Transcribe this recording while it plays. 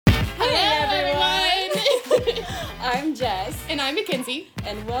I'm Jess. And I'm Mackenzie.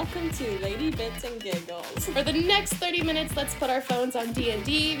 And welcome to Lady Bits and Giggles. For the next 30 minutes, let's put our phones on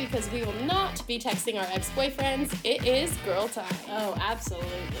D&D because we will not be texting our ex-boyfriends. It is girl time. Oh,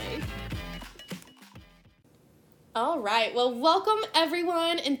 absolutely. All right. Well, welcome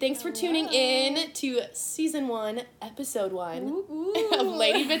everyone, and thanks for tuning in to Season 1, Episode 1 of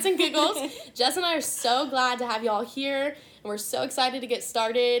Lady Bits and Giggles. Jess and I are so glad to have y'all here, and we're so excited to get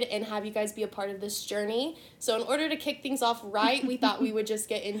started and have you guys be a part of this journey. So in order to kick things off right, we thought we would just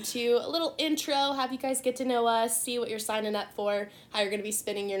get into a little intro, have you guys get to know us, see what you're signing up for, how you're going to be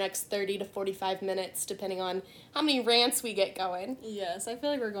spending your next 30 to 45 minutes, depending on how many rants we get going. Yes, I feel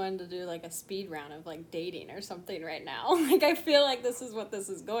like we're going to do like a speed round of like dating or something right now. Like I feel like this is what this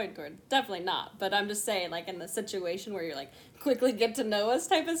is going toward. Definitely not, but I'm just saying like in the situation where you're like quickly get to know us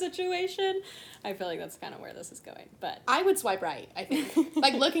type of situation, I feel like that's kind of where this is going. But I would swipe right, I think.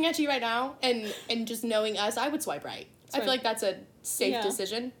 Like looking at you right now and just knowing us, I would swipe right. I feel like that's a safe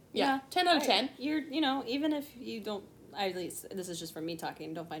decision. Yeah. 10 out of 10. You're, even if you don't, at least this is just from me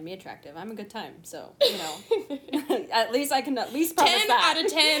talking, don't find me attractive, I'm a good time. So, at least I can at least promise 10 that. out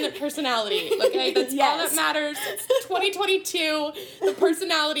of 10 personality. Okay, that's all that matters. It's 2022. The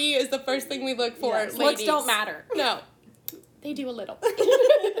personality is the first thing we look for. Yes, looks don't matter. No, they do a little.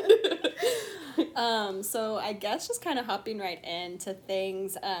 So I guess just kind of hopping right into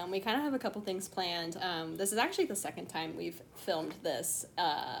things, we kind of have a couple things planned. This is actually the second time we've filmed this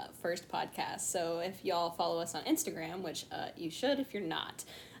first podcast, so if y'all follow us on Instagram, which you should if you're not,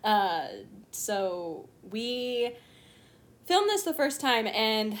 so we filmed this the first time,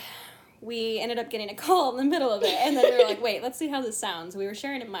 and we ended up getting a call in the middle of it, and then we were like, wait, let's see how this sounds. We were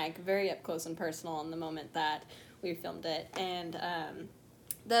sharing a mic very up close and personal in the moment that we filmed it, and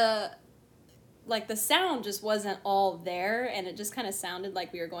the sound just wasn't all there, and it just kind of sounded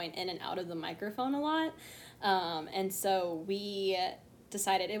like we were going in and out of the microphone a lot, and so we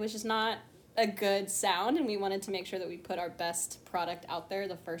decided it was just not a good sound, and we wanted to make sure that we put our best product out there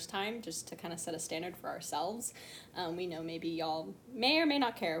the first time, just to kind of set a standard for ourselves. We know maybe y'all may or may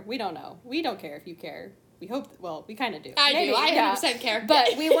not care. We don't know. We don't care if you care. We hope, we kind of do. I do. I 100% care.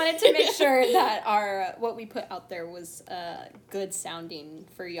 But we wanted to make sure that what we put out there was good sounding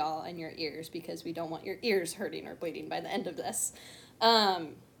for y'all and your ears, because we don't want your ears hurting or bleeding by the end of this.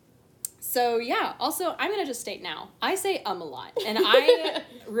 So, yeah. Also, I'm going to just state now, I say a lot, and I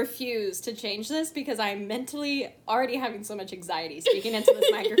refuse to change this because I'm mentally already having so much anxiety speaking into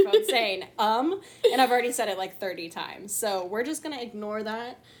this microphone saying and I've already said it like 30 times. So, we're just going to ignore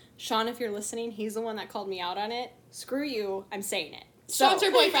that. Sean, if you're listening, he's the one that called me out on it. Screw you, I'm saying it. Sean's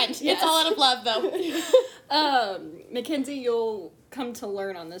your boyfriend. Yes. It's all out of love, though. Mackenzie, you'll come to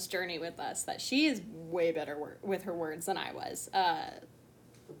learn on this journey with us that she is way better with her words than I was.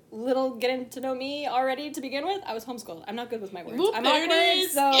 Little getting to know me already to begin with, I was homeschooled. I'm not good with my words. Whoop, I'm there awkward, it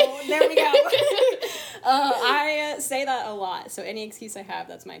is. So there we go. I say that a lot, so any excuse I have,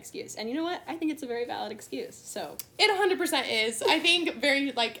 that's my excuse. And you know what? I think it's a very valid excuse, so. It 100% is. I think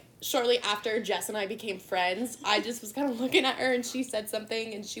very, shortly after Jess and I became friends, I just was kind of looking at her, and she said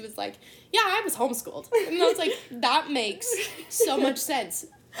something, and she was like, yeah, I was homeschooled. And I was like, that makes so much sense.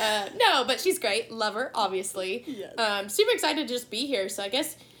 No, but she's great. Love her, obviously. Yes. Super excited to just be here, so I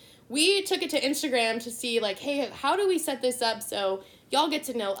guess we took it to Instagram to see, hey, how do we set this up so y'all get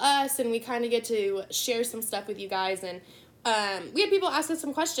to know us, and we kind of get to share some stuff with you guys, and we had people ask us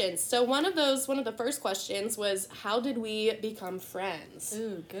some questions. So one of the first questions was, how did we become friends?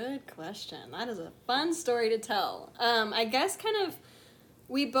 Ooh, good question. That is a fun story to tell. I guess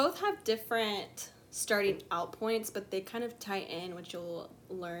we both have different starting out points, but they kind of tie in, which you'll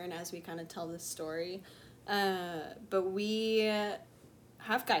learn as we kind of tell this story. But we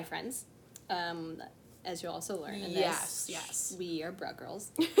have guy friends, as you'll also learn in this. Yes. We are bro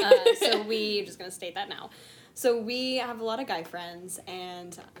girls. So we're just going to state that now. So we have a lot of guy friends,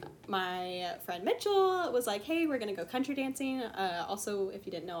 and my friend Mitchell was like, hey, we're going to go country dancing. Also, if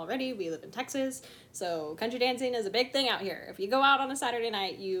you didn't know already, we live in Texas, so country dancing is a big thing out here. If you go out on a Saturday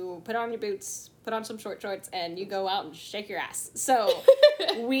night, you put on your boots, put on some short shorts, and you go out and shake your ass. So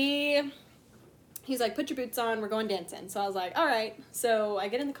he's like, put your boots on, we're going dancing. So I was like, all right. So I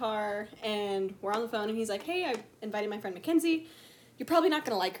get in the car, and we're on the phone, and he's like, hey, I invited my friend Mackenzie. You're probably not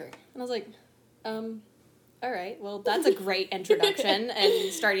going to like her. And I was like, all right, well, that's a great introduction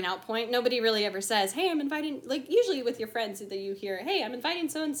and starting out point. Nobody really ever says, hey, I'm inviting, usually with your friends that you hear, hey, I'm inviting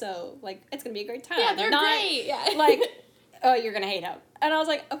so-and-so, it's going to be a great time. Yeah, they're great. Yeah. Oh, you're going to hate him. And I was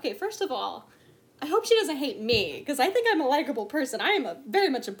like, okay, first of all, I hope she doesn't hate me, because I think I'm a likable person. I am very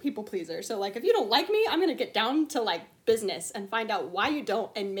much a people pleaser. So, like, if you don't like me, I'm going to get down to, like, business and find out why you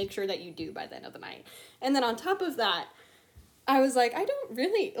don't and make sure that you do by the end of the night. And then on top of that, I was like, I don't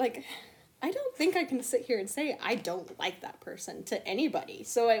think I can sit here and say I don't like that person to anybody.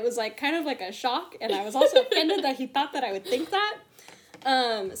 So it was, like, kind of like a shock, and I was also offended that he thought that I would think that.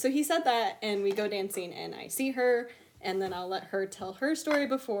 So he said that, and we go dancing, and I see her, and then I'll let her tell her story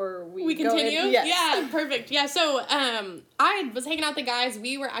before we continue? Go in. Yes. Yeah, perfect. Yeah, so I was hanging out with the guys.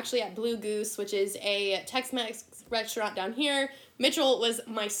 We were actually at Blue Goose, which is a Tex-Mex restaurant down here. Mitchell was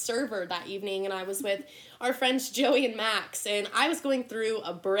my server that evening, and I was with our friends Joey and Max, and I was going through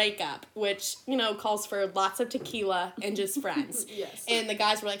a breakup, which, you know, calls for lots of tequila and just friends. Yes. And the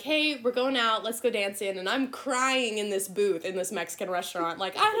guys were like, hey, we're going out, let's go dancing, and I'm crying in this booth in this Mexican restaurant,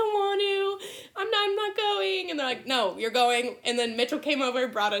 like, I don't want to, I'm not going, and they're like, no, you're going, and then Mitchell came over,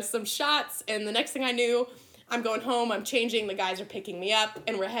 brought us some shots, and the next thing I knew, I'm going home, I'm changing, the guys are picking me up,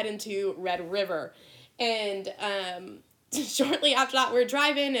 and we're heading to Red River, and, shortly after that, we're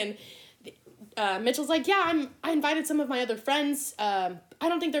driving, and Mitchell's like, yeah, I invited some of my other friends. I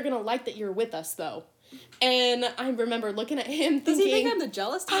don't think they're going to like that you're with us, though. And I remember looking at him thinking... Does he think I'm the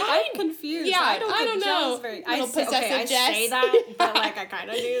jealous type? I'm confused. Yeah, I don't know. I say that, but, like, I kind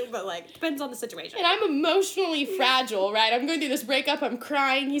of do, but, like, depends on the situation. And I'm emotionally fragile, right? I'm going through this breakup, I'm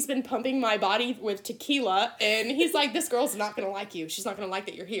crying, he's been pumping my body with tequila, and he's like, this girl's not going to like you. She's not going to like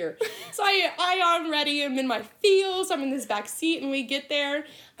that you're here. So I'm ready, I'm in my feels, I'm in this back seat, and we get there,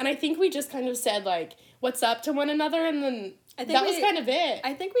 and I think we just kind of said, like, what's up to one another, and then... that was kind of it.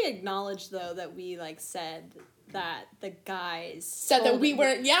 I think we acknowledged, though, that we, like, said that the guys... said that we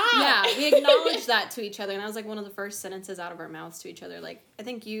weren't... Yeah! Yeah, we acknowledged that to each other, and that was, like, one of the first sentences out of our mouths to each other. Like, I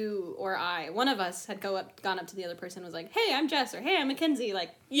think you or one of us had gone up to the other person and was like, hey, I'm Jess, or hey, I'm Mackenzie,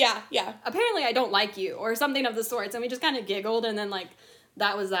 like... Yeah. Apparently I don't like you, or something of the sorts, and we just kind of giggled, and then, like...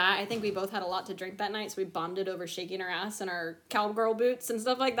 that was that. I think we both had a lot to drink that night, so we bonded over shaking our ass in our cowgirl boots and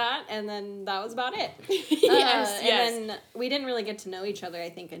stuff like that, and then that was about it. Yes. And then we didn't really get to know each other, I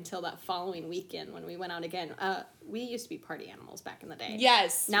think, until that following weekend when we went out again. We used to be party animals back in the day.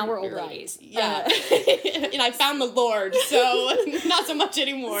 Yes. Now we're old ladies. Yeah. And I found the Lord, so not so much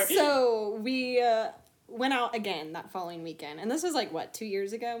anymore. So we went out again that following weekend, and this was like, what, 2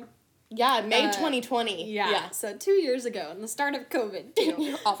 years ago? Yeah, May 2020. Yeah, so 2 years ago, in the start of COVID,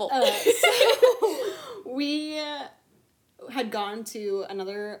 too. Awful. So we had gone to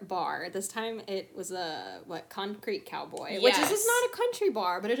another bar. This time it was Concrete Cowboy, which is just not a country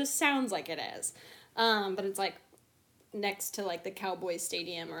bar, but it just sounds like it is. But it's, like, next to, like, the Cowboy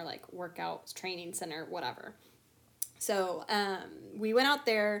Stadium or, like, workout training center, whatever. So we went out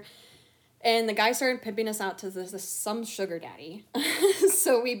there. And the guy started pimping us out to some sugar daddy.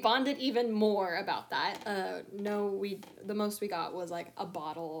 So we bonded even more about that. The most we got was like a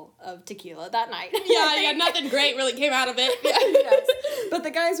bottle of tequila that night. Yeah, nothing great really came out of it. Yes. But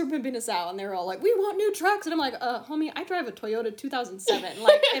the guys were pimping us out, and they were all like, we want new trucks. And I'm like, homie, I drive a Toyota 2007.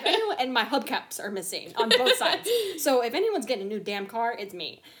 Like, if anyone, and my hubcaps are missing on both sides. So if anyone's getting a new damn car, it's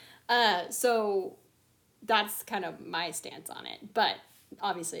me. So that's kind of my stance on it. But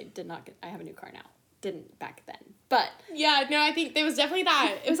obviously I have a new car now. Didn't back then. But yeah, no, I think there was definitely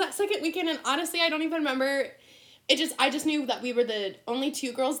that. It was that second weekend, and honestly, I don't even remember. I just knew that we were the only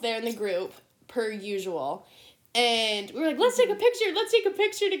two girls there in the group, per usual. And we were like, let's take a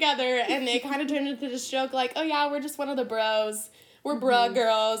picture together. And it kind of turned into this joke, like, oh yeah, we're just one of the bros. We're bra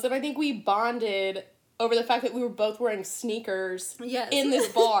girls. And I think we bonded over the fact that we were both wearing sneakers in this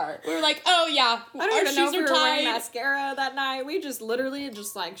bar. We were like, oh yeah, I don't even know if we were wearing mascara that night. We just literally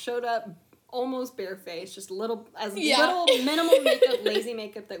like showed up almost barefaced, just little minimal makeup, lazy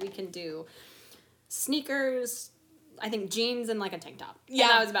makeup that we can do. Sneakers, I think jeans and like a tank top. Yeah,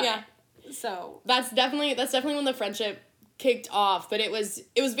 and that was about it. So that's definitely when the friendship kicked off, but it was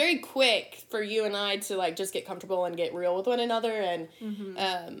very quick for you and I to like just get comfortable and get real with one another, and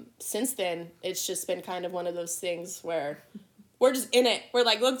since then it's just been kind of one of those things where we're just in it. We're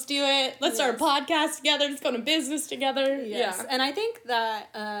like, let's do it. Let's start a podcast together. Let's go to business together. Yes. Yeah. And I think that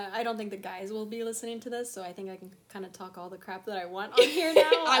I don't think the guys will be listening to this, so I think I can kind of talk all the crap that I want on here now.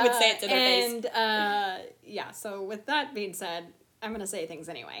 I would say it to their face. And so with that being said, I'm gonna say things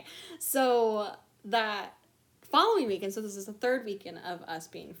anyway. So that following weekend, so this is the third weekend of us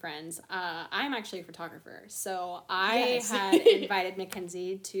being friends, I'm actually a photographer. So I had invited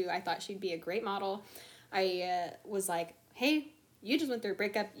Mackenzie I thought she'd be a great model. I was like, hey, you just went through a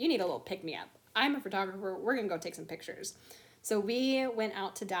breakup. You need a little pick-me-up. I'm a photographer. We're going to go take some pictures. So we went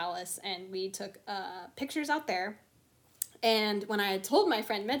out to Dallas, and we took pictures out there. And when I had told my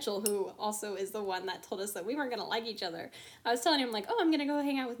friend Mitchell, who also is the one that told us that we weren't going to like each other, I was telling him, like, oh, I'm going to go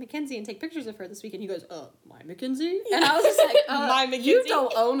hang out with Mackenzie and take pictures of her this weekend. He goes, my Mackenzie? And I was just like, my Mackenzie? You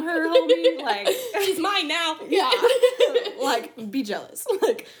don't own her, homie. Like, she's mine now. Yeah. Like, be jealous.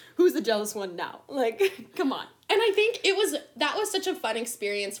 Like, who's the jealous one now? Like, come on. And I think that was such a fun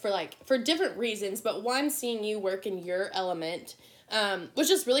experience for different reasons, but one, seeing you work in your element, was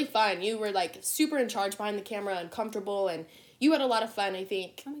just really fun. You were, like, super in charge behind the camera and comfortable, and you had a lot of fun, I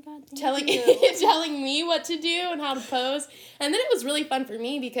think. Oh my God, telling me what to do and how to pose. And then it was really fun for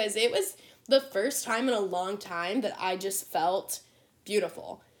me because it was the first time in a long time that I just felt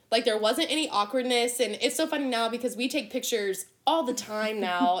beautiful. Like, there wasn't any awkwardness, and it's so funny now because we take pictures all the time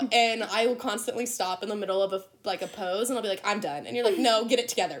now, and I will constantly stop in the middle of a pose, and I'll be like, I'm done. And you're like, no, get it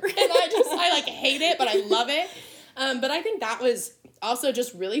together. And I hate it, but I love it. But I think that was also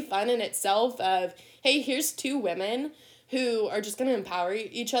just really fun in itself of, hey, here's two women who are just going to empower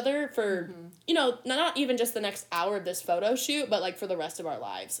each other for, you know, not even just the next hour of this photo shoot, but, like, for the rest of our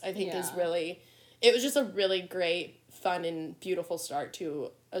lives, I think it was just a really great, fun, and beautiful start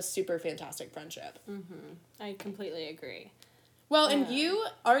to a super fantastic friendship. I completely agree. Well, and you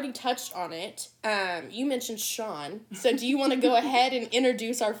already touched on it. You mentioned Sean. So do you want to go ahead and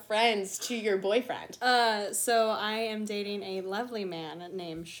introduce our friends to your boyfriend? So I am dating a lovely man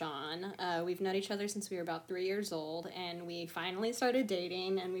named Sean. We've known each other since we were about 3 years old, and we finally started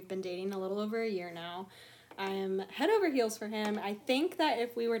dating, and we've been dating a little over a year now. I'm head over heels for him. I think that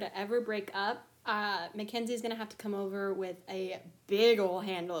if we were to ever break up, Mackenzie's gonna have to come over with a big old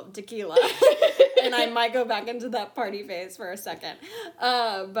handle of tequila. And I might go back into that party phase for a second.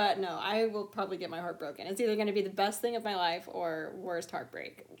 But no, I will probably get my heart broken. It's either going to be the best thing of my life or worst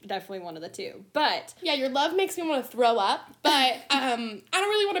heartbreak. Definitely one of the two. But yeah, your love makes me want to throw up, but I don't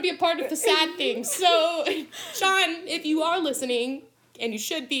really want to be a part of the sad thing. So, Sean, if you are listening, and you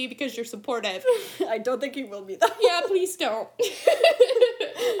should be because you're supportive. I don't think he will be, though. Yeah, please don't.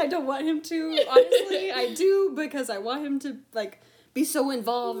 I don't want him to, honestly. I do because I want him to, like, be so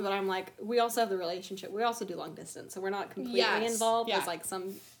involved, but I'm like, we also have the relationship. We also do long distance, so we're not completely involved as, like,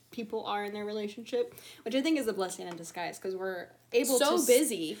 some people are in their relationship, which I think is a blessing in disguise because we're able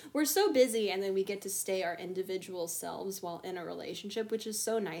busy. We're so busy, and then we get to stay our individual selves while in a relationship, which is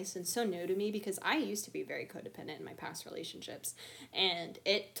so nice and so new to me because I used to be very codependent in my past relationships, and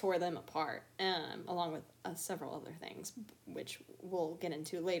it tore them apart, along with several other things, which we'll get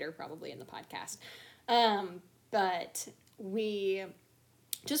into later probably in the podcast. But we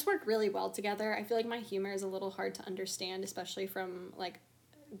just work really well together. I feel like my humor is a little hard to understand, especially from, like,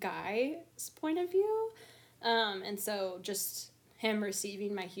 guy's point of view. And so just him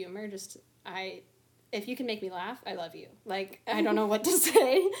receiving my humor, if you can make me laugh, I love you. Like, I don't know what to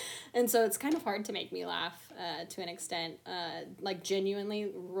say. And so it's kind of hard to make me laugh to an extent, like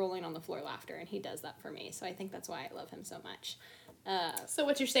genuinely rolling on the floor laughter. And he does that for me. So I think that's why I love him so much. So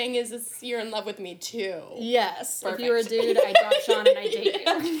what you're saying is you're in love with me too. Yes. Perfect. If you were a dude, I drop Sean and I date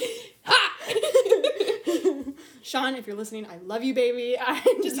you. Sean, if you're listening, I love you, baby. I'm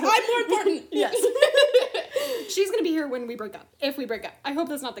more important. Yes. She's going to be here when we break up. If we break up. I hope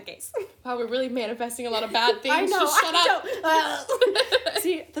that's not the case. Wow, we're really manifesting a lot of bad things. I know. Just shut up.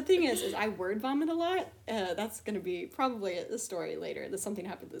 See, the thing is I word vomit a lot. That's going to be probably a story later. There's something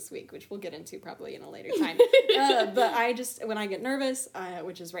happened this week, which we'll get into probably in a later time. But I just, when I get nervous,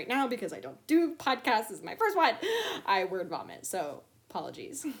 which is right now because I don't do podcasts, this is my first one, I word vomit. So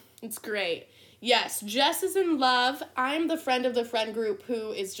apologies. It's great. Yes, Jess is in love. I'm the friend of the friend group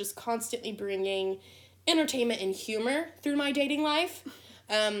who is just constantly bringing entertainment and humor through my dating life.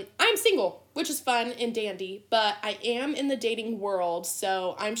 I'm single, which is fun and dandy, but I am in the dating world,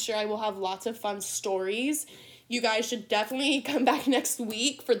 so I'm sure I will have lots of fun stories. You guys should definitely come back next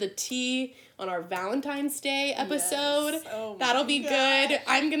week for the tea on our Valentine's Day episode. Yes. Oh, that'll be good.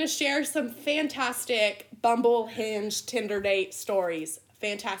 I'm going to share some fantastic Bumble, Hinge, Tinder date stories.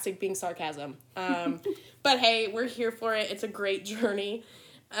 Fantastic being sarcasm. But hey, we're here for it. It's a great journey.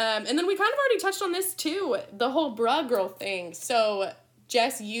 And then we kind of already touched on this too, the whole bruh girl thing. So,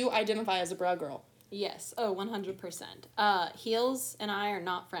 Jess, you identify as a bruh girl. Yes. Oh, 100%. Heels and I are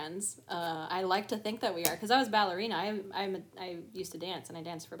not friends. I like to think that we are, because I was ballerina. I used to dance, and I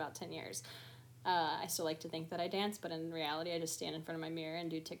danced for about 10 years. I still like to think that I dance, but in reality, I just stand in front of my mirror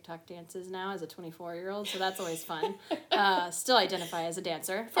and do TikTok dances now as a 24-year-old, so that's always fun. Still identify as a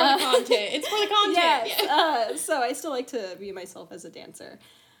dancer. For the content. It's for the content. Yes. So I still like to view myself as a dancer.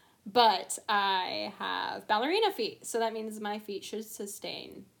 But I have ballerina feet, so that means my feet should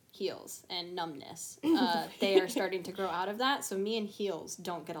sustain heels and numbness. They are starting to grow out of that, so me and heels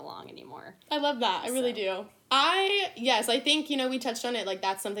don't get along anymore. I love that. I really do. I think, we touched on it, like,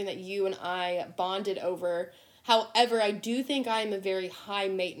 that's something that you and I bonded over. However, I do think I'm a very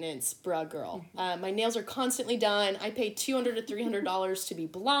high-maintenance bra girl. My nails are constantly done. I pay $200 to $300 to be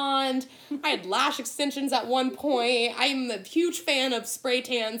blonde. I had lash extensions at one point. I'm a huge fan of spray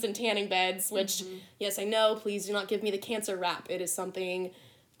tans and tanning beds, which, yes, I know, please do not give me the cancer rap. It is something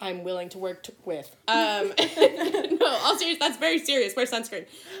I'm willing to work with. No, all serious, that's very serious. Wear sunscreen.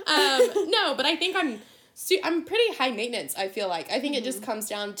 No, but I think I'm pretty high-maintenance, I feel like. I think it just comes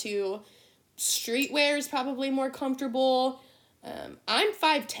down to... streetwear is probably more comfortable. I'm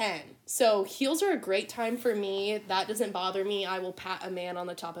 5'10", so heels are a great time for me. That doesn't bother me. I will pat a man on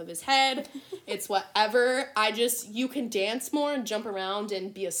the top of his head. It's whatever. You can dance more and jump around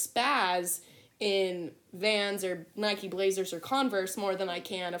and be a spaz in Vans or Nike Blazers or Converse more than I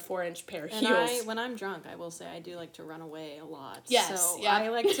can a 4-inch pair of heels. When I'm drunk, I will say I do like to run away a lot. Yes, so yeah. I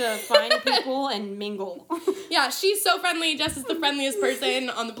like to find people and mingle. Yeah, she's so friendly. Jess is the friendliest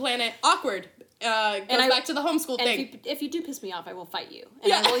person on the planet. Awkward. Goes back to the homeschool thing. If you do piss me off, I will fight you.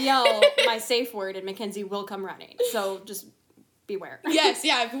 And I will yell my safe word, and Mackenzie will come running. So just beware. Yes,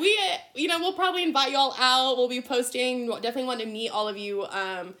 yeah. We'll probably invite you all out. We'll be posting. Definitely want to meet all of you.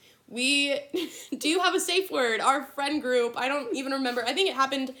 We do have a safe word. Our friend group, I don't even remember. I think it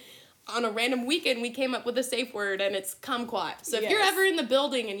happened on a random weekend. We came up with a safe word, and it's kumquat. So if you're ever in the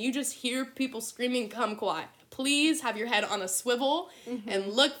building and you just hear people screaming kumquat, please have your head on a swivel and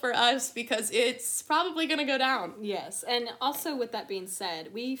look for us, because it's probably going to go down. Yes, and also with that being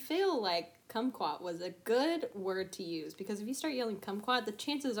said, we feel like kumquat was a good word to use, because if you start yelling kumquat, the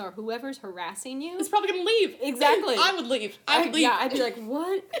chances are whoever's harassing you is probably going to leave. Exactly. I would leave. Yeah, I'd be like,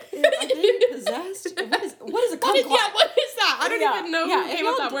 what? Are they possessed? What is a kumquat? What is that? I don't even know who came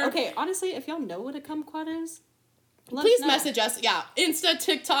up with that word. Okay, honestly, if y'all know what a kumquat is, please message us. Yeah, Insta,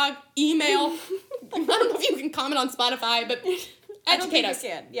 TikTok, email. I don't know if you can comment on Spotify, but educate us.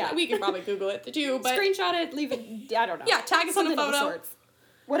 Yeah, we can probably Google it too. But screenshot it, leave it. I don't know. Yeah, tag us on a photo.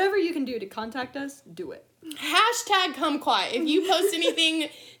 Whatever you can do to contact us, do it. Hashtag kumquat. If you post anything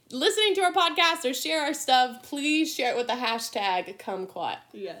listening to our podcast or share our stuff, please share it with the hashtag kumquat.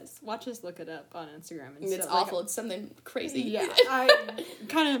 Yes. Watch us look it up on Instagram. And it's awful. It's something crazy. Yeah. I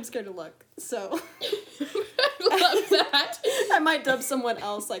kind of am scared to look. So. I love that. I might dub someone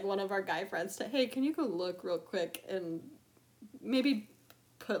else, like one of our guy friends, to, hey, can you go look real quick and maybe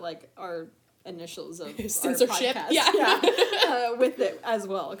put like our initials of censorship. Our podcast, with it as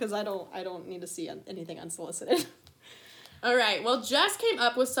well, because I don't need to see anything unsolicited. All right. Well, Jess came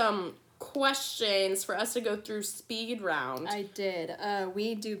up with some questions for us to go through speed round. I did.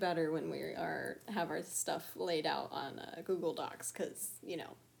 We do better when we have our stuff laid out on Google Docs, because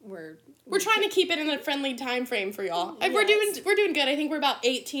we're trying to keep it in a friendly time frame for y'all. Yes. We're doing good. I think we're about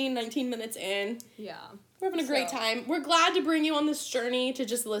 18, 19 minutes in. Yeah. We're having a great time. We're glad to bring you on this journey to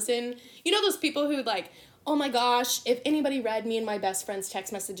just listen. You know those people who like, oh my gosh, if anybody read me and my best friend's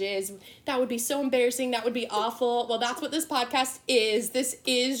text messages, that would be so embarrassing. That would be awful. Well, that's what this podcast is. This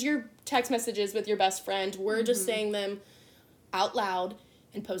is your text messages with your best friend. We're just saying them out loud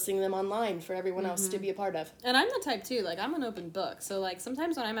and posting them online for everyone else to be a part of. And I'm the type too, like I'm an open book. So like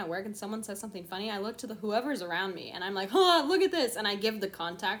sometimes when I'm at work and someone says something funny, I look to whoever's around me and I'm like, oh, look at this. And I give the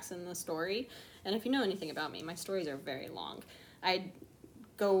context in the story. And if you know anything about me, my stories are very long. I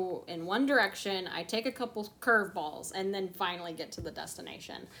go in one direction, I take a couple curveballs, and then finally get to the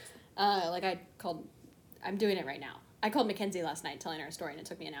destination. I'm doing it right now. I called Mackenzie last night telling her a story, and it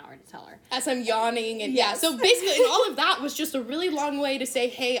took me an hour to tell her. As I'm yawning, and so basically, and all of that was just a really long way to say,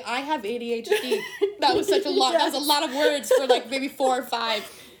 hey, I have ADHD. That was such a lot, that was a lot of words for like maybe 4 or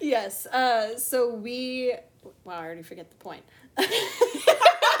 5. Yes, I already forget the point.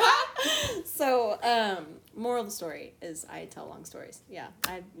 So, moral of the story is I tell long stories. Yeah,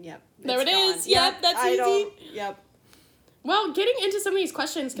 there it is. Yep, that's easy. Yep. Well, getting into some of these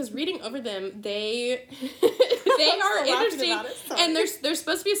questions, because reading over them, they are interesting, and there's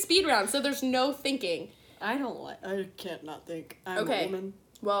supposed to be a speed round, so there's no thinking. I can't not think. I'm a woman.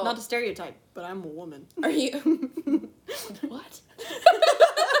 Well, not a stereotype, but I'm a woman. Are you? What?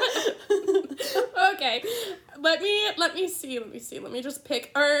 Okay, let me see. Let me just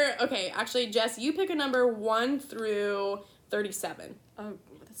pick. Actually, Jess, you pick a number 1 through 37. Oh,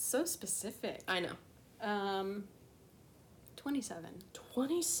 that's so specific. I know. 27.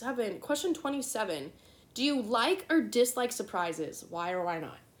 27. Question 27. Do you like or dislike surprises? Why or why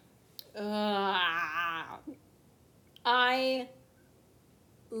not? I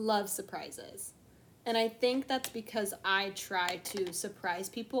love surprises. And I think that's because I try to surprise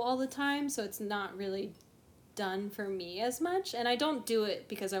people all the time, so it's not really done for me as much. And I don't do it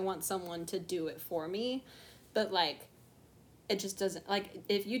because I want someone to do it for me, but, like, it just doesn't, like,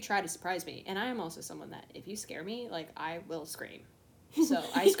 if you try to surprise me, and I am also someone that, if you scare me, like, I will scream. So,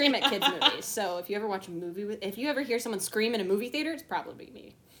 I scream at kids' movies. So, if you ever watch a movie, if you ever hear someone scream in a movie theater, it's probably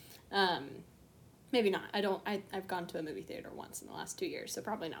me. Maybe not. I've gone to a movie theater once in the last 2 years, so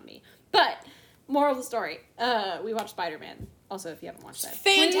probably not me. But, moral of the story, we watched Spider-Man. Also, if you haven't watched that,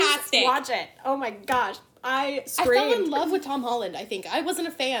 fantastic. Please watch it. Oh my gosh. I screamed. I fell in love with Tom Holland, I think. I wasn't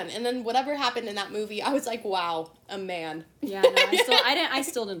a fan, and then whatever happened in that movie, I was like, wow, a man. Yeah, no, I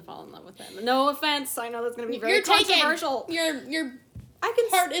still didn't fall in love with him. No offense, I know that's gonna be very controversial. Your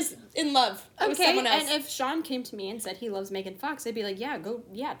heart is in love with someone else. And if Sean came to me and said he loves Megan Fox, I'd be like,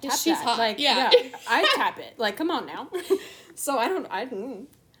 tap she's that. hot. Like, yeah, I'd tap it. Like, come on now. So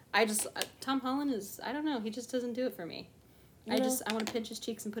I just Tom Holland is, I don't know, he just doesn't do it for me. I want to pinch his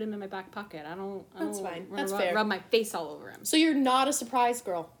cheeks and put him in my back pocket. That's fine. That's fair. Rub my face all over him. So you're not a surprise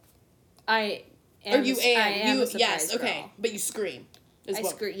girl. I am. Or you am. I am a surprise yes. girl. Okay. But you scream.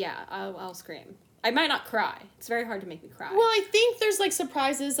 Scream. Yeah. I'll scream. I might not cry. It's very hard to make me cry. Well, I think there's like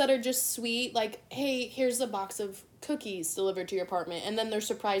surprises that are just sweet. Like, hey, here's a box of cookies delivered to your apartment, and then there's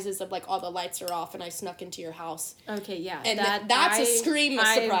surprises of like all the lights are off and I snuck into your house. Okay. Yeah. And that's a scream of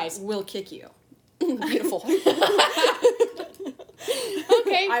surprise. I will kick you. Beautiful.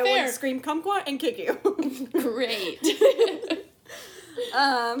 Okay, I fair. would scream kumquat and kick you. Great.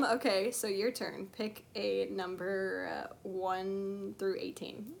 Okay, so your turn. Pick a number 1 through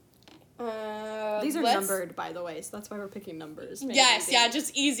 18. These are numbered, by the way, so that's why we're picking numbers. Yes, yeah,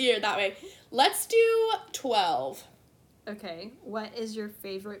 just easier that way. Let's do 12. Okay, what is your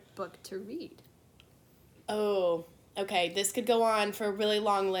favorite book to read? Oh, okay, this could go on for a really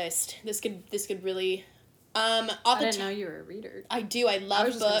long list. This could really... I didn't know you were a reader. I do. I love books. I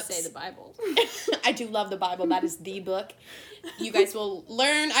was just going to say the Bible. I do love the Bible. That is the book. You guys will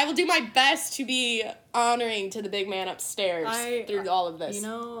learn. I will do my best to be honoring to the big man upstairs through all of this. You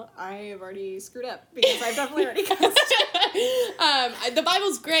know, I have already screwed up because I've definitely already cussed. The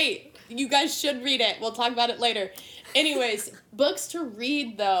Bible's great. You guys should read it. We'll talk about it later. Anyways, books to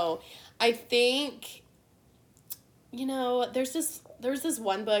read, though. I think, you know, there was this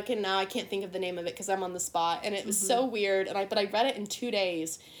one book, and now I can't think of the name of it because I'm on the spot, and it was so weird, but I read it in 2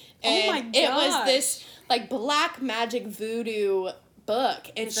 days. And oh my gosh. It was this, like, black magic voodoo book,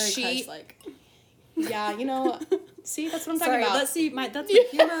 and it's very Christ-like. Yeah, you know, see, that's what I'm talking about. That's my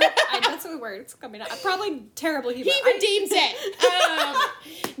humor. That's the word. It's coming out. Probably terrible humor. He redeems it.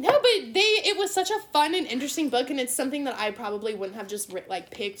 No, but it was such a fun and interesting book, and it's something that I probably wouldn't have just,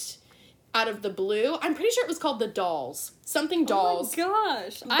 picked out of the blue. I'm pretty sure it was called The Dolls. Something Dolls. Oh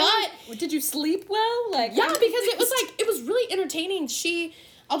my gosh. But did you sleep well? Yeah, because it was really entertaining.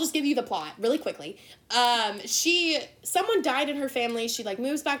 I'll just give you the plot really quickly. Someone died in her family. She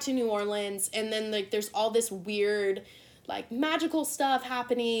moves back to New Orleans, and then there's all this weird magical stuff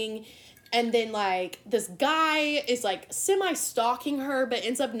happening. And then this guy is semi-stalking her, but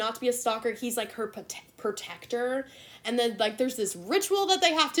ends up not to be a stalker. He's her protector. And then, there's this ritual that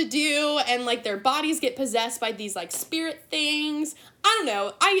they have to do, and, their bodies get possessed by these, spirit things. I don't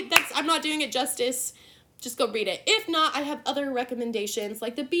know. I'm not doing it justice. Just go read it. If not, I have other recommendations,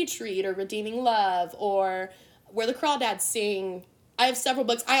 like The Beach Read, or Redeeming Love, or Where the Crawdads Sing. I have several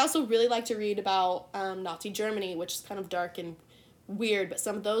books. I also really like to read about Nazi Germany, which is kind of dark and weird, but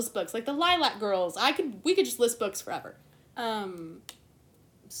some of those books, like The Lilac Girls, we could just list books forever.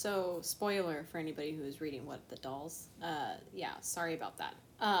 So, spoiler for anybody who is reading The Dolls. Yeah, sorry about that.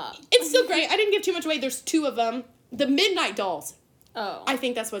 It's still great. I didn't give too much away. There's 2 of them. The Midnight Dolls. Oh. I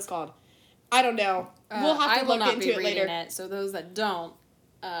think that's what it's called. I don't know. We'll have to look into it later. It, so those that don't,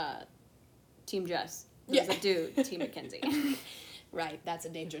 Team Jess. Those that do, Team Mackenzie. Right, that's a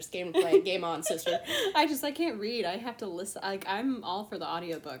dangerous game to play. Game on, sister. I can't read. I have to listen. I'm all for the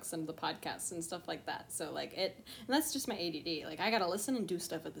audiobooks and the podcasts and stuff like that. So, and that's just my ADD. I gotta listen and do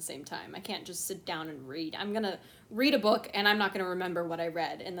stuff at the same time. I can't just sit down and read. I'm gonna read a book, and I'm not gonna remember what I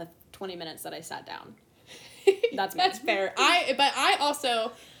read in the 20 minutes that I sat down. That's fair.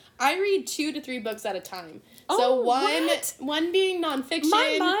 I read 2 to 3 books at a time. So one being nonfiction.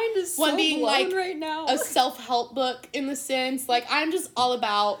 My mind is so blown right now. A self-help book in the sense. I'm just all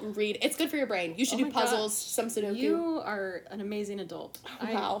about read. It's good for your brain. You should do puzzles, some Sudoku. You are an amazing adult.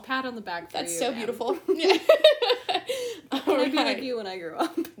 Wow. Pat on the back for That's you. So man. beautiful. Yeah. Can I be like you when I grow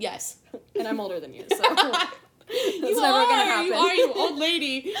up? Yes. And I'm older than you, so... That's never gonna happen. You old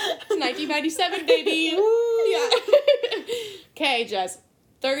lady. 1997, baby. Woo. Yeah. Okay, Jess.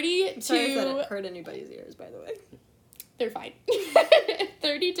 30 to... Sorry if that hurt anybody's ears, by the way. They're fine.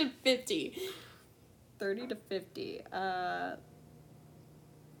 30 to 50. 30 to 50.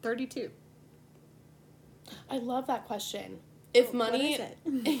 32. I love that question. If money...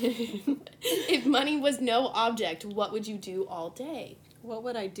 What is it? If money was no object, what would you do all day? What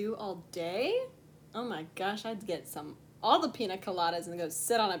would I do all day? Oh my gosh, I'd get all the pina coladas and go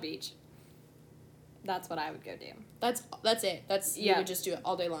sit on a beach. That's what I would go do. That's it. You would just do it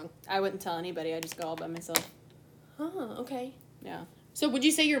all day long. I wouldn't tell anybody. I'd just go all by myself. Oh, okay. Yeah. So would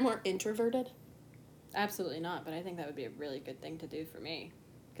you say you're more introverted? Absolutely not, but I think that would be a really good thing to do for me.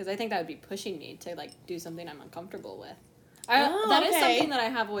 Because I think that would be pushing me to, like, do something I'm uncomfortable with. That is something that I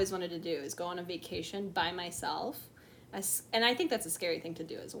have always wanted to do, is go on a vacation by myself. And I think that's a scary thing to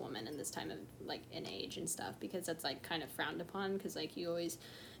do as a woman in this time of, like, in age and stuff, because that's, like, kind of frowned upon, because, like,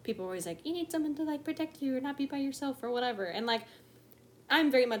 people are always like, you need someone to, like, protect you or not be by yourself or whatever. And, like,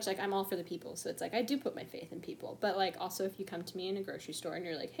 I'm very much, like, I'm all for the people, so it's, like, I do put my faith in people. But, like, also, if you come to me in a grocery store and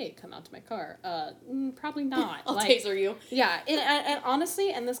you're like, hey, come out to my car, probably not. I'll like, taser you. Yeah, and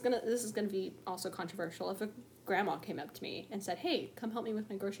honestly, and this is gonna be also controversial, if a grandma came up to me and said, hey, come help me with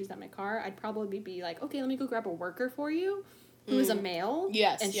my groceries at my car, I'd probably be like, okay, let me go grab a worker for you, who is a male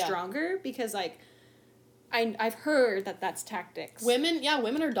and stronger, because, like, I've heard that's tactics. Women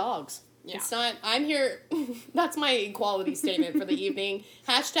are dogs. Yeah. It's not, I'm here, that's my equality statement for the evening.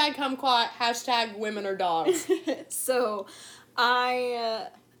 Hashtag kumquat, hashtag women are dogs. So,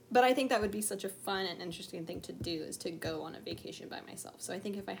 but I think that would be such a fun and interesting thing to do, is to go on a vacation by myself. So I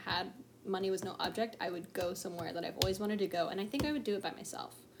think if I had money was no object, I would go somewhere that I've always wanted to go, and I think I would do it by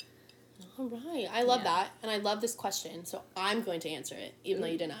myself. All right. I love that, and I love this question, so I'm going to answer it, even though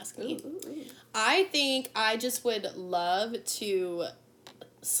you didn't ask me. Ooh. I think I just would love to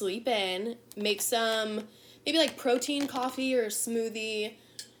sleep in, make some, maybe like protein coffee or a smoothie,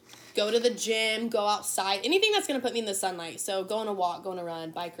 go to the gym, go outside, anything that's going to put me in the sunlight. So go on a walk, go on a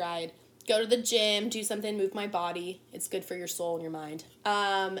run, bike ride, go to the gym, do something, move my body. It's good for your soul and your mind.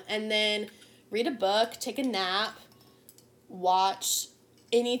 And then read a book, take a nap, watch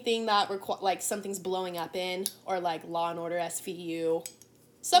anything that like something's blowing up in, or like Law and Order SVU.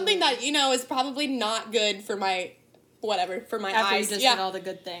 Something that, is probably not good for my for my After eyes. you just did all the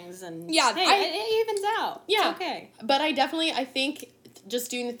good things, and hey, it evens out. Yeah. It's okay. But I think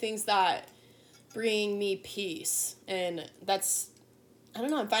just doing the things that bring me peace, and that's, I don't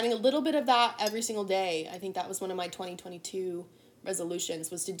know, I'm finding a little bit of that every single day. I think that was one of my 2022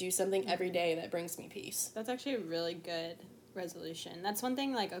 resolutions, was to do something every day that brings me peace. That's actually a really good resolution. That's one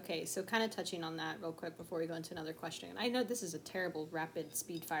thing, like, okay, so kind of touching on that real quick before we go into another question. I know this is a terrible rapid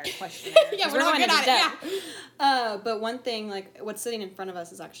speed fire question. Yeah, we're not good at it. Yeah. But one thing, like, what's sitting in front of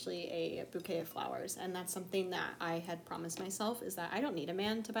us is actually a bouquet of flowers, and that's something that I had promised myself, is that I don't need a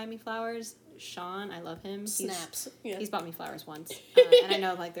man to buy me flowers. Sean, I love him. Snaps. He's bought me flowers once. And I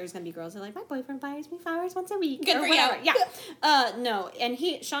know, like, there's going to be girls that are like, my boyfriend buys me flowers once a week. Good or for whatever. you. Yeah. No, and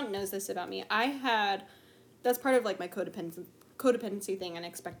Sean knows this about me. That's part of, like, my codependency thing,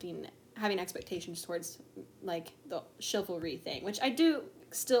 and having expectations towards, like, the chivalry thing, which I do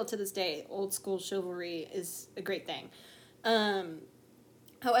still to this day. Old school chivalry is a great thing.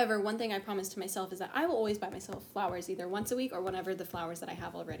 However, one thing I promised to myself is that I will always buy myself flowers either once a week or whenever the flowers that I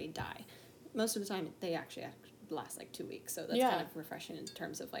have already die. Most of the time, they actually last, like, 2 weeks, so that's kind of refreshing in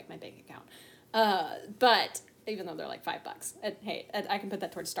terms of, like, my bank account. But even though they're, like, $5, hey, I can put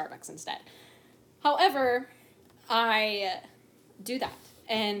that towards Starbucks instead. However, I do that,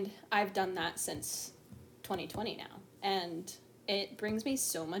 and I've done that since 2020 now, and it brings me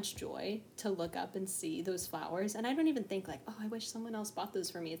so much joy to look up and see those flowers, and I don't even think, like, oh, I wish someone else bought those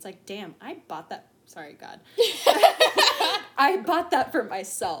for me. It's like, damn, I bought that. Sorry, God. I bought that for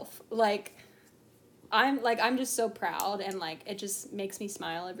myself. Like, I'm just so proud, and, like, it just makes me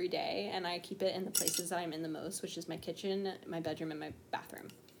smile every day, and I keep it in the places that I'm in the most, which is my kitchen, my bedroom, and my bathroom.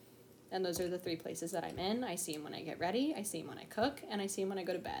 And those are the 3 places that I'm in. I see them when I get ready, I see them when I cook, and I see them when I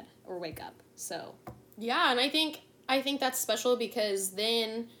go to bed or wake up. So, yeah, and I think that's special, because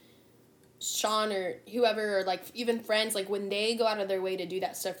then Sean or whoever, or, like, even friends, like, when they go out of their way to do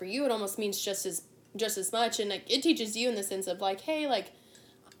that stuff for you, it almost means just as much, and, like, it teaches you in the sense of, like, hey, like,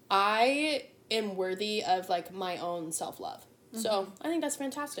 I am worthy of, like, my own self-love. Mm-hmm. So I think that's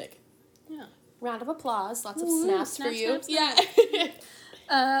fantastic. Yeah. Round of applause. Lots of snaps for you. Snap.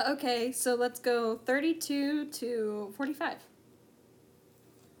 Okay, so let's go 32 to 45.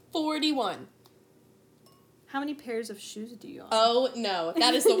 41. How many pairs of shoes do you own? Oh, no.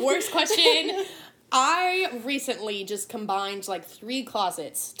 That is the worst question I recently just combined, like, 3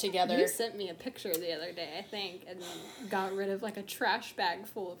 closets together. You sent me a picture the other day, I think, and got rid of, like, a trash bag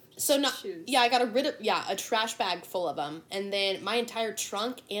full of shoes. Yeah, I got rid of, a trash bag full of them. And then my entire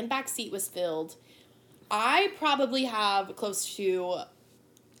trunk and back seat was filled. I probably have close to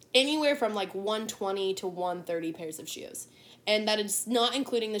anywhere from, like, 120 to 130 pairs of shoes. And that is not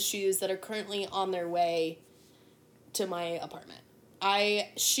including the shoes that are currently on their way to my apartment.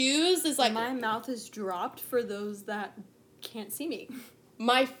 Shoes is like... My mouth is dropped for those that can't see me.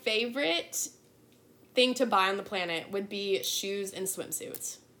 My favorite thing to buy on the planet would be shoes and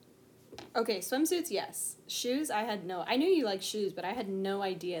swimsuits. Okay, swimsuits, yes. Shoes, I knew you liked shoes, but I had no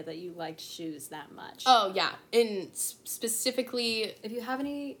idea that you liked shoes that much. Oh, yeah. And specifically... If you have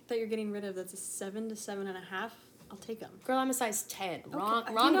any that you're getting rid of that's a 7 to 7.5, I'll take them. Girl, I'm a size 10. Wrong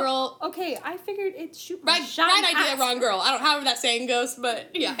Okay. girl. Okay, I figured it's shoot Right idea, wrong girl. I don't know how that saying goes,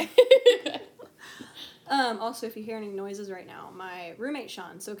 but yeah. Also, if you hear any noises right now, my roommate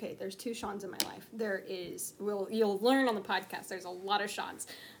Sean, so okay, there's 2 Seans in my life. You'll learn on the podcast, there's a lot of Seans.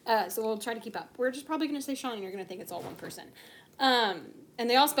 So we'll try to keep up. We're just probably going to say Sean and you're going to think it's all one person. And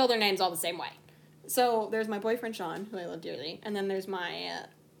they all spell their names all the same way. So there's my boyfriend Sean, who I love dearly, and then there's my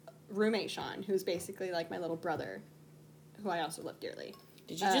roommate Sean, who's basically like my little brother, who I also love dearly.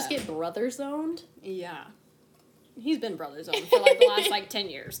 Did you just get brother zoned? Yeah. He's been brother zoned for like the last like 10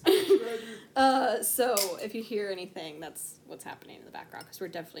 years. So if you hear anything, that's what's happening in the background, because we're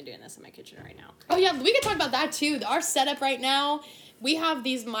definitely doing this in my kitchen right now. Oh yeah, we can talk about that too. Our setup right now, we have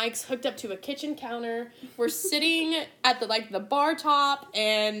these mics hooked up to a kitchen counter. We're sitting at the bar top,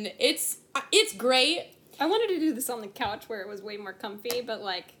 and it's great. I wanted to do this on the couch where it was way more comfy, but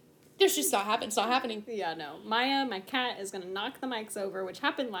like... It's just not happening. It's not happening. Yeah, no. Maya, my cat, is going to knock the mics over, which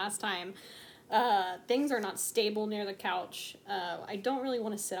happened last time. Things are not stable near the couch. I don't really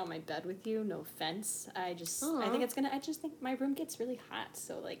want to sit on my bed with you. No offense. I just think my room gets really hot.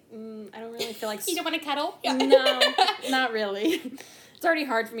 So, like, I don't really feel like... You don't want to cuddle? Yeah. No, not really. It's already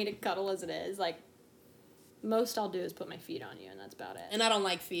hard for me to cuddle as it is. Like, most I'll do is put my feet on you, and that's about it. And I don't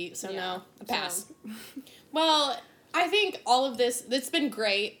like feet, so no. A pass. So. Well, I think all of this, it's been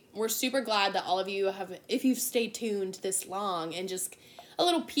great. We're super glad that all of you have, if you've stayed tuned this long, and just a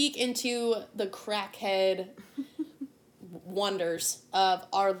little peek into the crackhead wonders of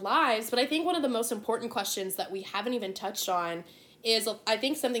our lives. But I think one of the most important questions that we haven't even touched on is, I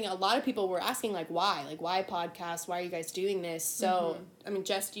think, something a lot of people were asking, like, why? Like, why podcast? Why are you guys doing this? So, I mean,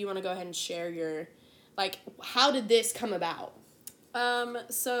 Jess, do you want to go ahead and share your, like, how did this come about?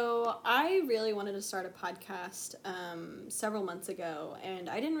 So I really wanted to start a podcast, several months ago, and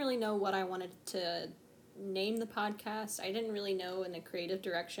I didn't really know what I wanted to name the podcast. I didn't really know in the creative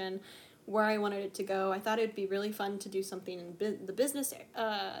direction where I wanted it to go. I thought it would be really fun to do something in the business,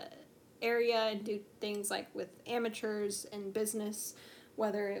 area, and do things like with amateurs in business,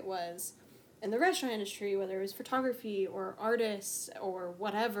 whether it was in the restaurant industry, whether it was photography or artists or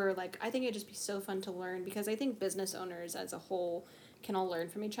whatever. Like, I think it'd just be so fun to learn, because I think business owners as a whole can all learn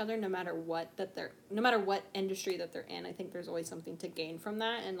from each other, no matter what industry that they're in. I think there's always something to gain from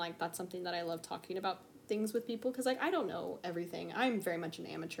that, and like that's something that I love talking about things with people, because like I don't know everything. I'm very much an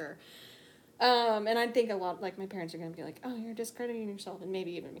amateur. And I think a lot, like, my parents are going to be like, oh, you're discrediting yourself, and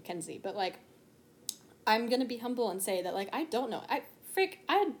maybe even Mackenzie, but like I'm going to be humble and say that like I don't know. I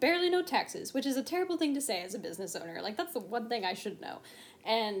barely know taxes, which is a terrible thing to say as a business owner. Like, that's the one thing I should know.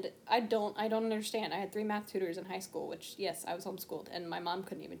 And I don't understand. I had 3 math tutors in high school, which, yes, I was homeschooled, and my mom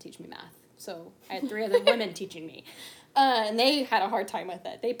couldn't even teach me math. So I had 3 other women teaching me. And they had a hard time with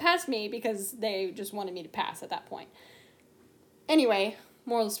it. They passed me because they just wanted me to pass at that point. Anyway,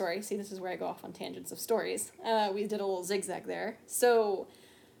 moral of the story. See, this is where I go off on tangents of stories. We did a little zigzag there. So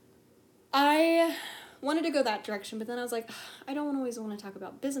I wanted to go that direction, but then I was like, I don't always want to talk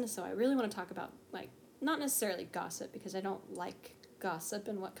about business, so I really want to talk about, like, not necessarily gossip, because I don't like gossip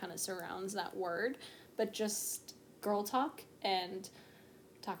and what kind of surrounds that word, but just girl talk and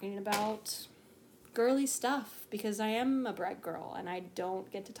talking about girly stuff, because I am a brag girl, and I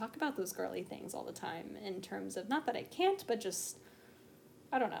don't get to talk about those girly things all the time, in terms of, not that I can't, but just,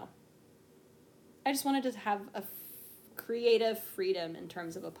 I don't know. I just wanted to have a creative freedom in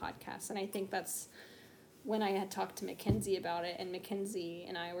terms of a podcast, and I think that's when I had talked to Mackenzie about it, and Mackenzie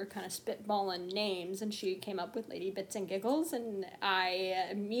and I were kind of spitballing names, and she came up with Lady Bits and Giggles, and I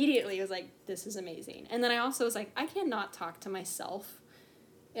immediately was like, this is amazing. And then I also was like, I cannot talk to myself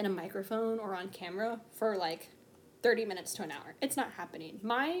in a microphone or on camera for like 30 minutes to an hour. It's not happening.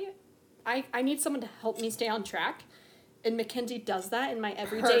 I need someone to help me stay on track, and Mackenzie does that in my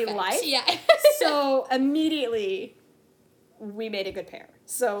everyday life. Yeah. So immediately we made a good pair.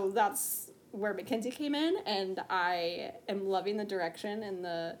 So that's where Mackenzie came in, and I am loving the direction and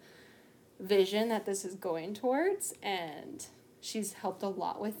the vision that this is going towards, and she's helped a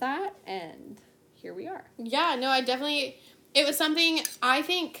lot with that, and here we are. Yeah, no, it was something, I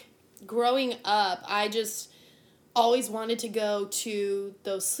think, growing up, I just always wanted to go to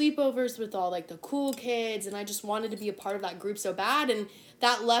those sleepovers with all, like, the cool kids, and I just wanted to be a part of that group so bad, and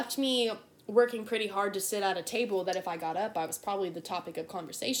that left me working pretty hard to sit at a table that if I got up, I was probably the topic of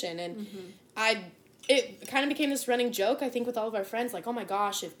conversation, and it kind of became this running joke, I think, with all of our friends, like, oh my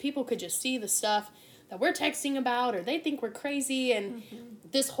gosh, if people could just see the stuff that we're texting about, or they think we're crazy, and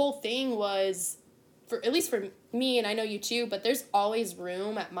this whole thing was, at least for me, and I know you too, but there's always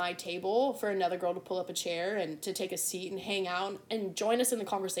room at my table for another girl to pull up a chair and to take a seat and hang out and join us in the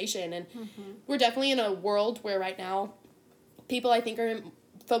conversation, and we're definitely in a world where right now, people, I think, are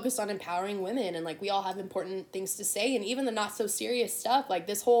focused on empowering women, and, like, we all have important things to say, and even the not so serious stuff, like,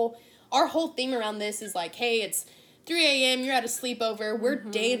 our whole theme around this is, like, hey, it's 3 a.m., you're at a sleepover, we're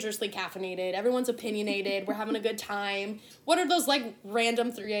dangerously caffeinated, everyone's opinionated, we're having a good time. What are those, like,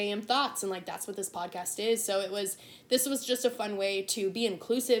 random 3 a.m. thoughts? And, like, that's what this podcast is. So this was just a fun way to be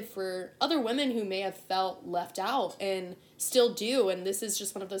inclusive for other women who may have felt left out and still do, and this is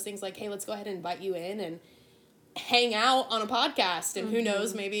just one of those things, like, hey, let's go ahead and invite you in and hang out on a podcast, and who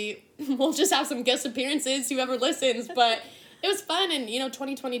knows, maybe we'll just have some guest appearances, whoever listens, but it was fun, and,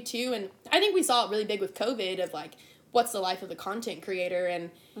 2022, and I think we saw it really big with COVID of, like, what's the life of the content creator, and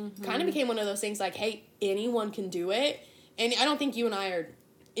kind of became one of those things, like, hey, anyone can do it, and I don't think you and I are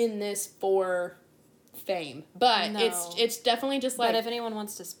in this for fame, but it's definitely just, like... But if anyone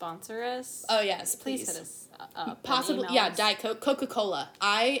wants to sponsor us... Oh, yes, please hit us up. Possibly, yeah, Diet Coke, Coca-Cola.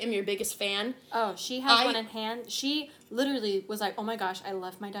 I am your biggest fan. Oh, she has one in hand. She literally was like, oh my gosh, I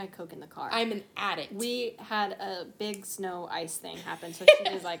left my Diet Coke in the car. I'm an addict. We had a big snow ice thing happen, so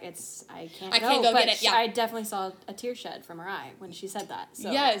she was like, I can't go but get it, yeah. I definitely saw a tear shed from her eye when she said that.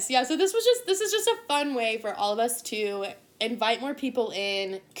 So. Yes, yeah, so this is just a fun way for all of us to invite more people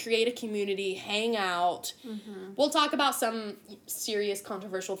in, create a community, hang out. We'll talk about some serious,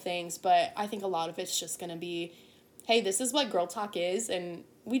 controversial things, but I think a lot of it's just going to be, hey, this is what girl talk is, and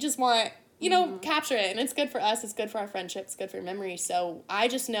we just want, capture it, and it's good for us, it's good for our friendship, it's good for your memory, so I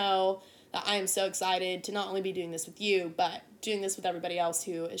just know that I am so excited to not only be doing this with you, but doing this with everybody else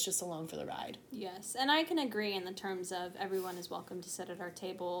who is just along for the ride. Yes, and I can agree in the terms of everyone is welcome to sit at our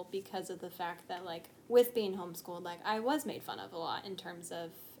table because of the fact that, like, with being homeschooled, like, I was made fun of a lot in terms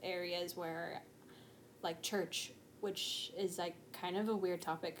of areas where, like, church, which is, like, kind of a weird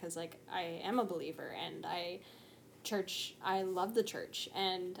topic because, like, I am a believer, and I love the church,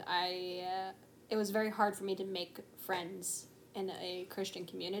 and it was very hard for me to make friends in a Christian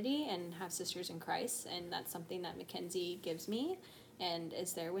community and have sisters in Christ, and that's something that Mackenzie gives me and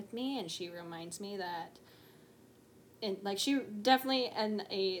is there with me, and she reminds me that, and like, she definitely, and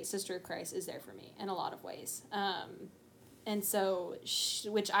a sister of Christ is there for me in a lot of ways, and so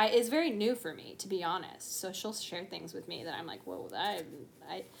which is very new for me, to be honest. So she'll share things with me that I'm like, whoa,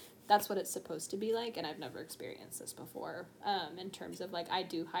 that's what it's supposed to be like, and I've never experienced this before, in terms of, like, I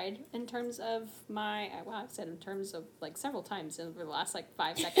do hide in terms of I've said in terms of, like, several times over the last, like,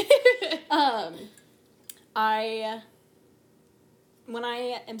 5 seconds. When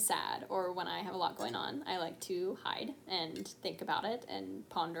I am sad or when I have a lot going on, I like to hide and think about it and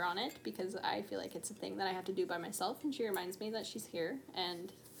ponder on it because I feel like it's a thing that I have to do by myself, and she reminds me that she's here,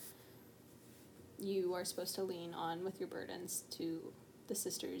 and you are supposed to lean on with your burdens to the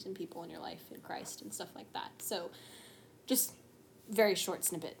sisters and people in your life in Christ and stuff like that. So just very short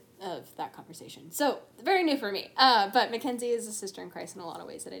snippet of that conversation. So very new for me. But Mackenzie is a sister in Christ in a lot of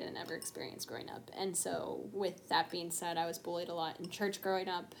ways that I didn't ever experience growing up. And so with that being said, I was bullied a lot in church growing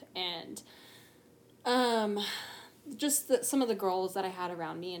up, and just some of the girls that I had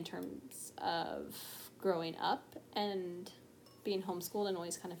around me in terms of growing up and being homeschooled and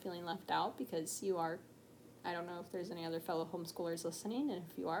always kind of feeling left out because you are, I don't know if there's any other fellow homeschoolers listening, and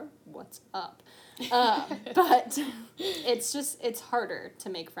if you are, what's up? But it's harder to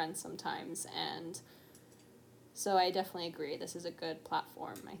make friends sometimes, and so I definitely agree. This is a good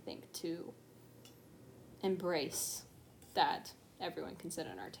platform, I think, to embrace that everyone can sit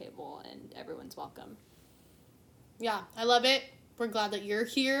at our table and everyone's welcome. Yeah, I love it. We're glad that you're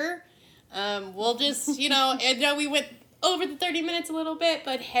here. We'll just, I know we went over the 30 minutes a little bit,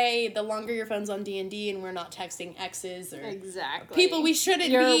 but hey, the longer your phone's on D&D and we're not texting exes or people we shouldn't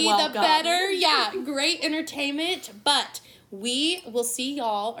be, welcome. The better. Yeah, great entertainment, but we will see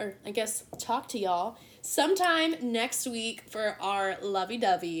y'all, or I guess talk to y'all, sometime next week for our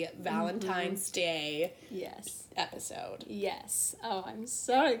lovey-dovey Valentine's Day episode. Yes. Oh, I'm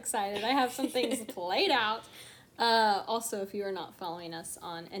so excited. I have some things played out. Also, if you are not following us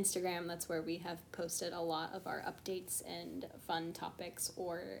on Instagram, that's where we have posted a lot of our updates and fun topics,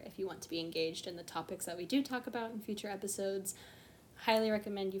 or if you want to be engaged in the topics that we do talk about in future episodes, highly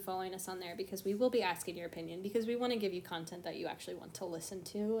recommend you following us on there, because we will be asking your opinion, because we want to give you content that you actually want to listen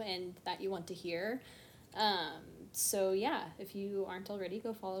to and that you want to hear. So yeah, if you aren't already,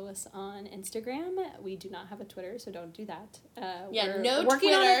 go follow us on Instagram. We do not have a Twitter, so don't do that. We're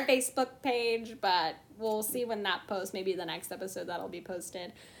working Twitter. on a Facebook page, but we'll see when that posts. Maybe the next episode that'll be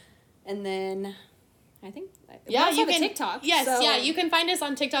posted. And then I think we also have a TikTok. Yes, so you can find us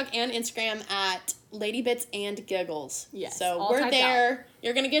on TikTok and Instagram at Lady Bits and Giggles. Yes, so we're there.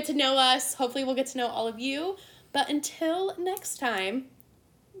 You're gonna get to know us. Hopefully, we'll get to know all of you. But until next time,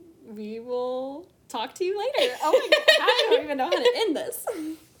 we will talk to you later. Oh my god, I don't even know how to end this.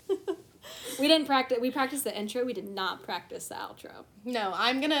 We didn't practice. We practiced the intro. We did not practice the outro. No,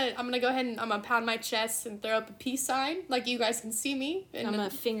 I'm gonna go ahead and I'm gonna pound my chest and throw up a peace sign, like you guys can see me. And I'm gonna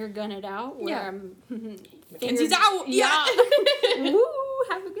finger gun it out. Where I'm Mackenzie's out. Yeah. Woo!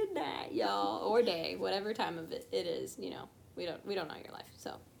 Have a good night, y'all, or day, whatever time of it is. You know, we don't know your life,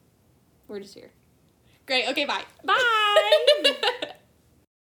 so we're just here. Great. Okay. Bye. Bye.